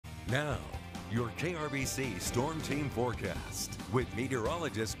Now, your KRBC Storm Team forecast with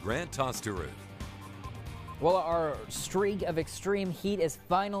meteorologist Grant Tosteru. Well, our streak of extreme heat has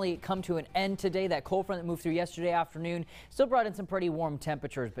finally come to an end today. That cold front that moved through yesterday afternoon still brought in some pretty warm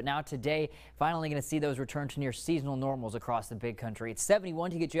temperatures, but now today, finally going to see those return to near seasonal normals across the big country. It's 71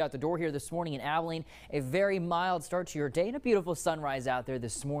 to get you out the door here this morning in Abilene. A very mild start to your day and a beautiful sunrise out there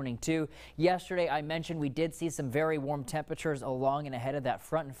this morning, too. Yesterday, I mentioned we did see some very warm temperatures along and ahead of that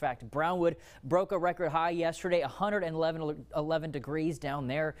front. In fact, Brownwood broke a record high yesterday, 111 degrees down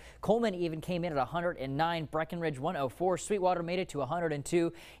there. Coleman even came in at 109. Breckenridge 104. Sweetwater made it to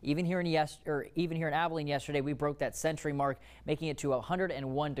 102. Even here in Abilene yesterday, we broke that century mark, making it to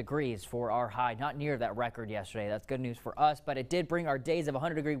 101 degrees for our high. Not near that record yesterday. That's good news for us, but it did bring our days of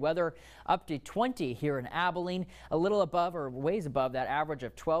 100-degree weather up to 20 here in Abilene, a little above or ways above that average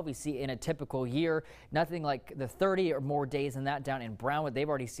of 12 you see in a typical year. Nothing like the 30 or more days than that down in Brownwood. They've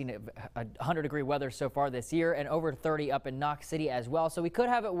already seen a 100-degree weather so far this year, and over 30 up in Knox City as well. So we could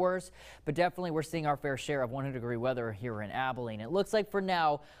have it worse, but definitely we're seeing our fair share of 100-degree weather here in Abilene. It looks like for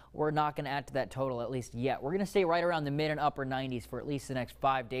now we're not going to add to that total, at least yet. We're going to stay right around the mid and upper 90s for at least the next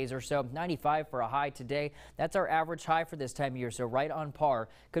 5 days or so. 95 for a high today. That's our average high for this time of year, so right on par.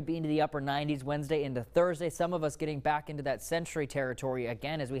 Could be into the upper 90s Wednesday into Thursday. Some of us getting back into that century territory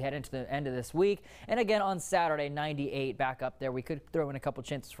again as we head into the end of this week. And again on Saturday, 98 back up there. We could throw in a couple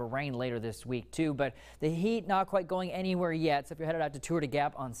chances for rain later this week too, but the heat not quite going anywhere yet. So if you're headed out to Tour de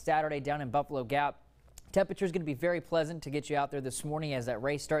Gap on Saturday down in Buffalo Gap, temperature is going to be very pleasant to get you out there this morning as that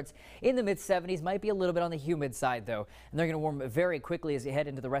race starts in the mid-70s. Might be a little bit on the humid side, though. And they're going to warm very quickly as you head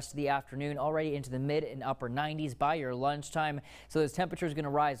into the rest of the afternoon, already into the mid and upper 90s by your lunchtime. So those temperatures are going to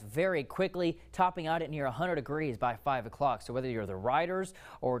rise very quickly, topping out at near 100 degrees by 5 o'clock. So whether you're the riders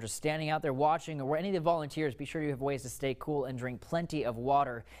or just standing out there watching or any of the volunteers, be sure you have ways to stay cool and drink plenty of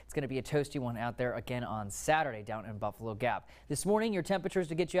water. It's going to be a toasty one out there again on Saturday down in Buffalo Gap. This morning, your temperatures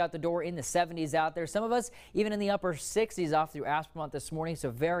to get you out the door in the 70s out there. Some of us even in the upper 60s off through Aspermont this morning, so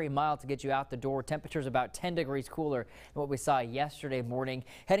very mild to get you out the door. Temperatures about 10 degrees cooler than what we saw yesterday morning.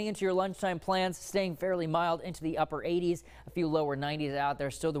 Heading into your lunchtime plans, staying fairly mild into the upper 80s, a few lower 90s out there.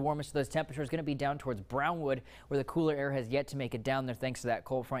 Still the warmest of those temperatures going to be down towards Brownwood, where the cooler air has yet to make it down there thanks to that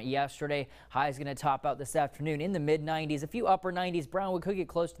cold front yesterday. High is going to top out this afternoon in the mid 90s, a few upper 90s. Brownwood could get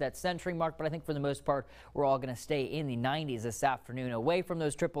close to that century mark, but I think for the most part, we're all going to stay in the 90s this afternoon, away from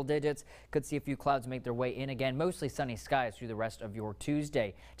those triple digits. Could see a few clouds make their way in again. Mostly sunny skies through the rest of your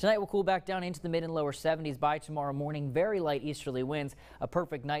Tuesday. Tonight will cool back down into the mid and lower 70s by tomorrow morning. Very light easterly winds. A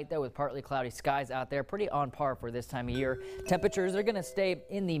perfect night though with partly cloudy skies out there. Pretty on par for this time of year. Temperatures are going to stay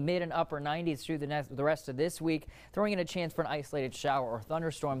in the mid and upper 90s through the rest of this week. Throwing in a chance for an isolated shower or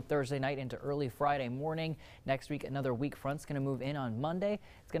thunderstorm Thursday night into early Friday morning. Next week another weak front's going to move in on Monday.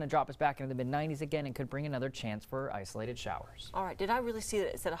 It's going to drop us back into the mid 90s again and could bring another chance for isolated showers. All right, did I really see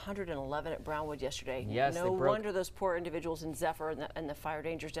that it said 111 at Brownwood yesterday? Yes, no wonder those poor individuals in Zephyr and the fire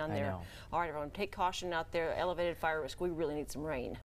dangers down there. All right, everyone, take caution out there. Elevated fire risk. We really need some rain.